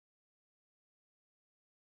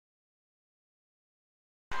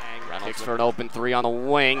Looks for an open three on the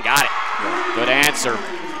wing. Got it. Good answer.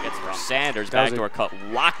 Gets for Sanders. Backdoor cut.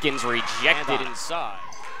 Watkins rejected inside.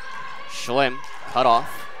 Schlim cut off.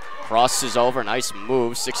 Crosses over. Nice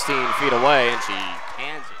move. 16 feet away, and she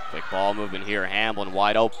hands it. Quick ball movement here. Hamblin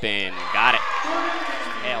wide open. Got it.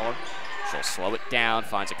 Taylor. She'll slow it down.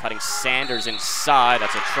 Finds a cutting Sanders inside.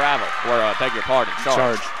 That's a travel. Or beg your pardon.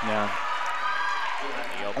 Charge. Yeah.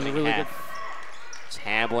 The opening really half. It's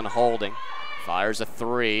Hamblin holding. Fires a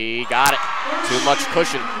three. Got it. Too much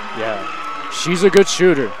cushion. Yeah. She's a good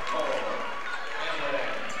shooter.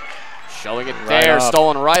 Showing it there.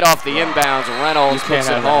 Stolen right off the inbounds. Reynolds puts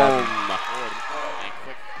it home.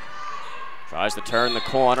 Tries to turn the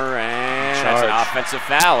corner, and that's an offensive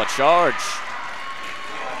foul. A charge.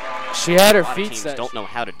 She had her feet set. Don't know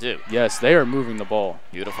how to do. Yes, they are moving the ball.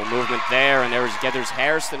 Beautiful movement there, and there's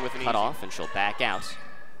Harrison with an cut off, and she'll back out.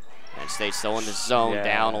 And stays still in the zone,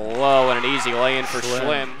 down low, and an easy lay-in for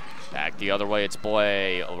Schlim. Back the other way, it's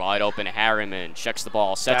Boy. Wide open, Harriman checks the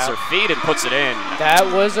ball, sets her feet, and puts it in. That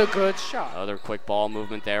was a good shot. Another quick ball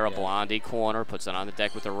movement there, a Blondie corner, puts it on the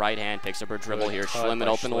deck with the right hand, picks up her dribble here. Schlim, an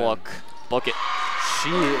open look. Book it. She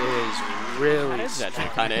is really That's actually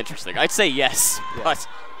kind of interesting. I'd say yes, but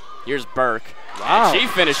here's Burke. Wow. And she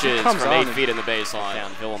finishes from 8 feet in the baseline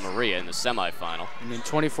down Villa Maria in the semifinal. I mean,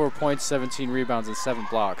 24 points, 17 rebounds, and 7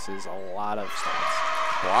 blocks is a lot of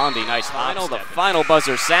stats. Blondie, nice final. The final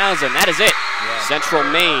buzzer sounds, and that is it. Central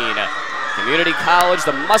Maine Community College,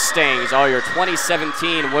 the Mustangs are your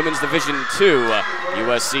 2017 Women's Division II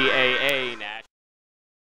USCAA National.